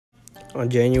On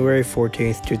January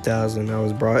 14th, 2000, I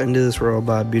was brought into this world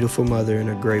by a beautiful mother and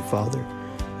a great father.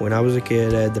 When I was a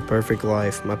kid, I had the perfect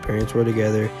life. My parents were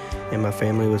together and my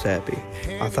family was happy.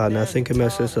 I thought nothing could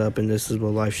mess us up and this is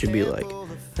what life should be like.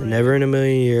 I never in a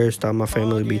million years thought my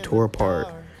family would be tore apart.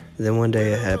 Then one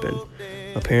day it happened.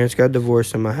 My parents got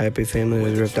divorced and my happy family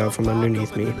was ripped out from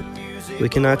underneath me. We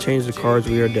cannot change the cards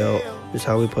we are dealt, just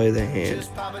how we play the hand.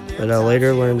 But I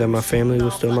later learned that my family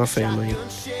was still my family,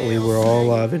 and we were all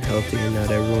alive and healthy, and not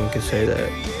everyone could say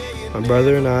that. My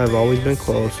brother and I have always been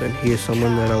close, and he is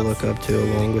someone that I look up to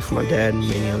along with my dad and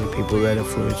many other people that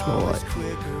influenced my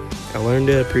life. I learned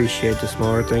to appreciate the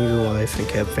smaller things in life and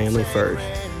kept family first.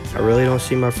 I really don't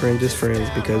see my friends as friends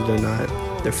because they're not,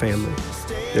 they're family.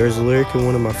 There is a lyric in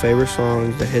one of my favorite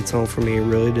songs that hits home for me. It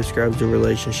really describes the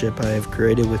relationship I have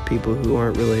created with people who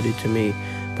aren't related to me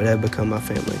but have become my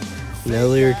family. And that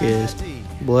lyric is,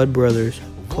 blood brothers,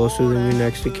 closer than your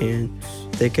next of kin,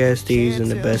 thick as thieves and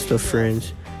the best of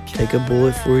friends, take a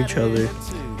bullet for each other.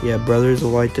 Yeah, brothers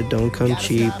alike that don't come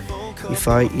cheap. You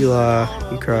fight, you lie,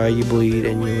 you cry, you bleed,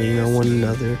 and you lean on one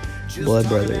another. Blood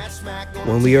brothers.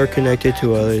 When we are connected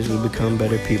to others, we become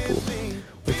better people.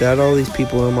 Without all these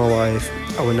people in my life,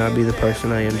 I would not be the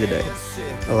person I am today.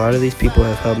 A lot of these people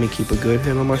have helped me keep a good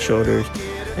head on my shoulders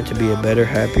and to be a better,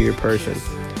 happier person.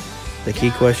 The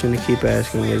key question to keep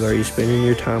asking is, are you spending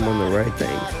your time on the right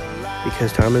things?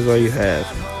 Because time is all you have.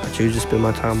 I choose to spend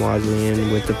my time wisely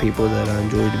and with the people that I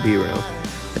enjoy to be around.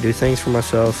 I do things for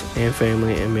myself and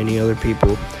family and many other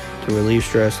people to relieve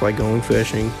stress, like going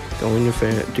fishing, going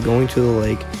to the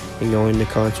lake, and going to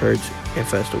concerts and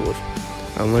festivals.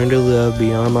 I learned to live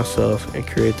beyond myself and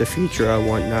create the future I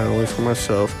want, not only for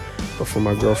myself, but for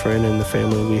my girlfriend and the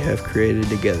family we have created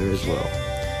together as well.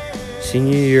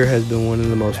 Senior year has been one of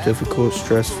the most difficult,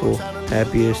 stressful,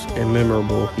 happiest, and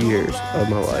memorable years of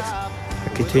my life.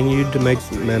 I continued to make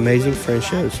amazing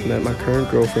friendships, met my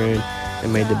current girlfriend,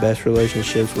 and made the best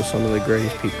relationships with some of the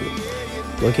greatest people.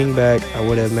 Looking back, I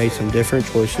would have made some different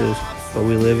choices, but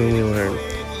we live and we learn.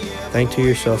 Think to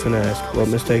yourself and ask, what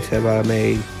mistakes have I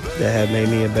made that have made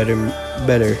me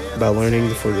better by learning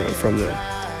from them?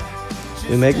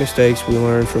 We make mistakes, we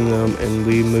learn from them, and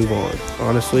we move on.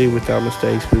 Honestly, without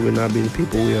mistakes, we would not be the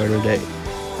people we are today.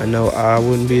 I know I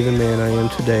wouldn't be the man I am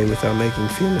today without making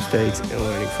few mistakes and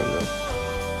learning from them.